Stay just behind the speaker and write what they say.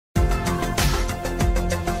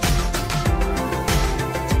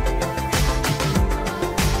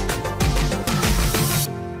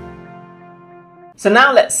So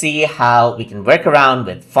now let's see how we can work around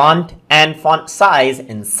with font and font size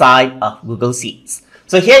inside of Google Sheets.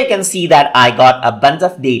 So here you can see that I got a bunch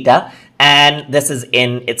of data and this is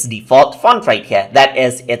in its default font right here. That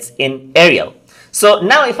is, it's in Arial. So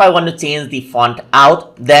now if I want to change the font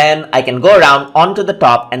out, then I can go around onto the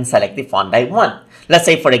top and select the font I want. Let's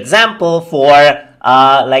say, for example, for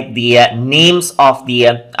like the names of the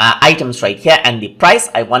items right here and the price,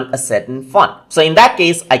 I want a certain font. So in that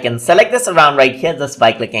case, I can select this around right here just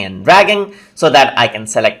by clicking and dragging so that I can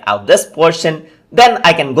select out this portion. Then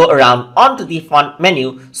I can go around onto the font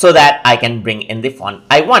menu so that I can bring in the font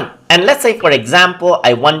I want. And let's say, for example,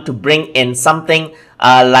 I want to bring in something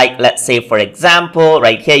like, let's say, for example,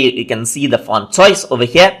 right here, you can see the font choice over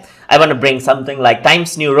here. I want to bring something like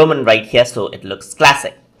Times New Roman right here so it looks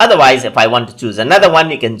classic. Otherwise, if I want to choose another one,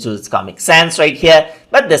 you can choose Comic Sans right here,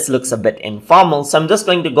 but this looks a bit informal. So I'm just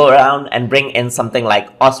going to go around and bring in something like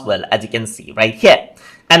Oswald, as you can see right here.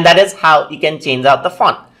 And that is how you can change out the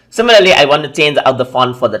font. Similarly, I want to change out the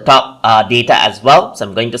font for the top data as well. So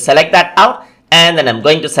I'm going to select that out, and then I'm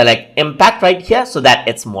going to select impact right here so that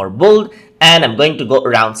it's more bold. And I'm going to go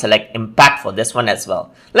around select impact for this one as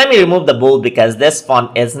well. Let me remove the bold because this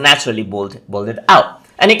font is naturally bolded out.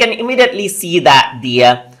 And you can immediately see that the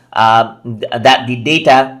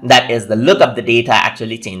data, that is the look of the data,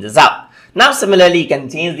 actually changes out. Now similarly, you can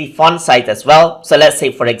change the font size as well. So let's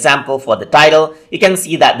say, for example, for the title, you can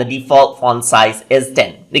see that the default font size is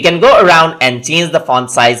 10. You can go around and change the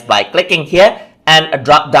font size by clicking here, and a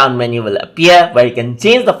drop down menu will appear where you can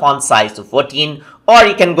change the font size to 14, or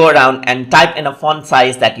you can go around and type in a font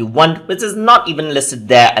size that you want, which is not even listed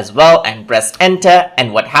there as well, and press enter,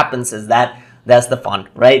 and what happens is that there's the font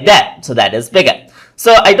right there. So that is bigger.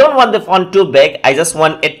 So I don't want the font too big. I just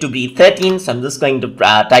want it to be 13. So I'm just going to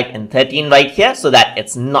type in 13 right here so that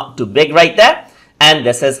it's not too big right there. And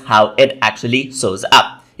this is how it actually shows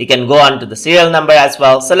up. You can go on to the serial number as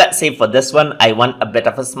well. So let's say for this one, I want a bit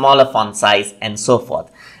of a smaller font size and so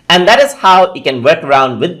forth. And that is how you can work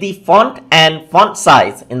around with the font and font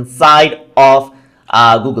size inside of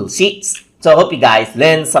Google Sheets. So I hope you guys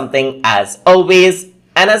learned something as always.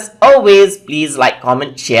 And as always, please like,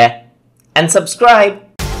 comment, share, and subscribe.